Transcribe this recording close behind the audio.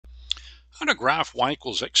How to graph y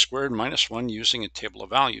equals x squared minus 1 using a table of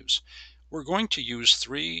values. We're going to use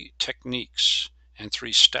three techniques and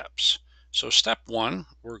three steps. So step one,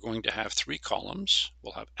 we're going to have three columns.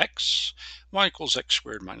 We'll have x, y equals x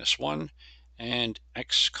squared minus 1, and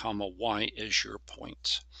x comma y is your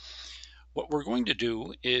point. What we're going to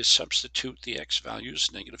do is substitute the x values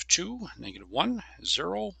 -2, -1,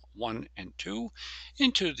 0, 1, and 2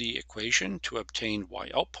 into the equation to obtain y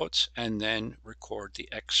outputs and then record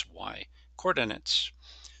the x, y coordinates.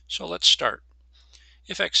 So let's start.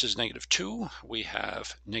 If x is -2, we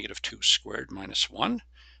have -2 squared minus 1.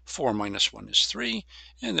 4 minus 1 is 3,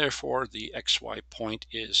 and therefore the xy point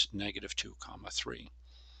is -2 comma 3.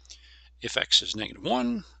 If x is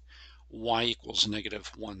 -1, y equals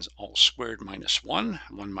 -1 all squared minus 1.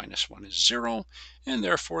 1 minus 1 is 0, and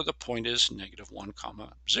therefore the point is -1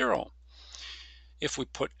 comma 0. If we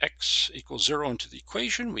put x equals 0 into the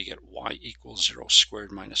equation, we get y equals 0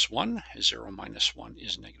 squared minus 1. 0 minus 1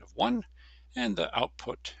 is -1, and the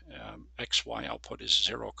output, xy output is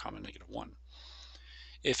 0 comma -1.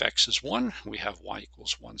 If x is 1, we have y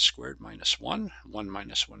equals 1 squared minus 1. 1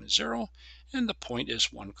 minus 1 is 0, and the point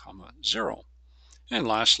is 1 comma 0. And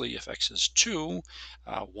lastly, if x is 2,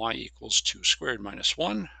 y equals 2 squared minus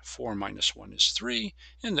 1. 4 minus 1 is 3,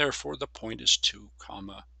 and therefore the point is 2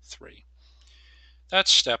 comma 3. That's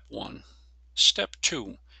step one. Step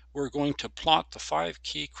two, we're going to plot the 5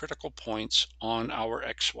 key critical points on our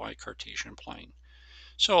xy Cartesian plane.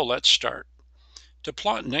 So let's start. To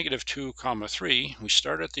plot -2 comma 3, we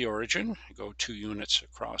start at the origin, go 2 units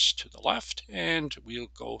across to the left, and we'll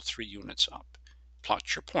go 3 units up.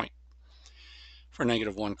 Plot your point. For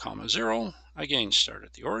 -1 comma 0, again start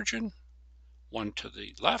at the origin, 1 to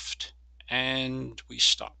the left, and we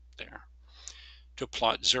stop there. To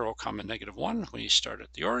plot 0 comma -1, we start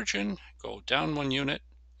at the origin, go down 1 unit,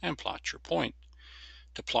 and plot your point.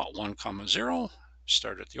 To plot 1 comma 0,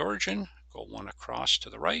 start at the origin, go 1 across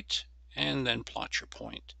to the right, and then plot your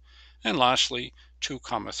point. And lastly, 2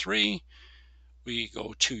 comma 3, we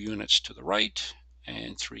go 2 units to the right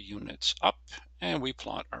and 3 units up, and we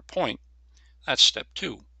plot our point. That's step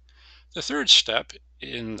 2. The third step,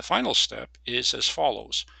 in the final step, is as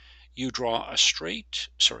follows. You draw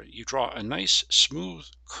a nice smooth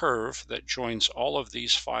curve that joins all of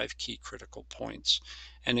these 5 key critical points.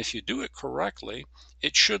 And if you do it correctly,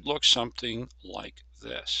 it should look something like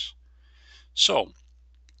this. So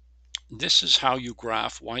this is how you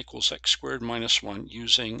graph y equals x squared minus 1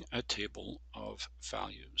 using a table of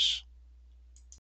values.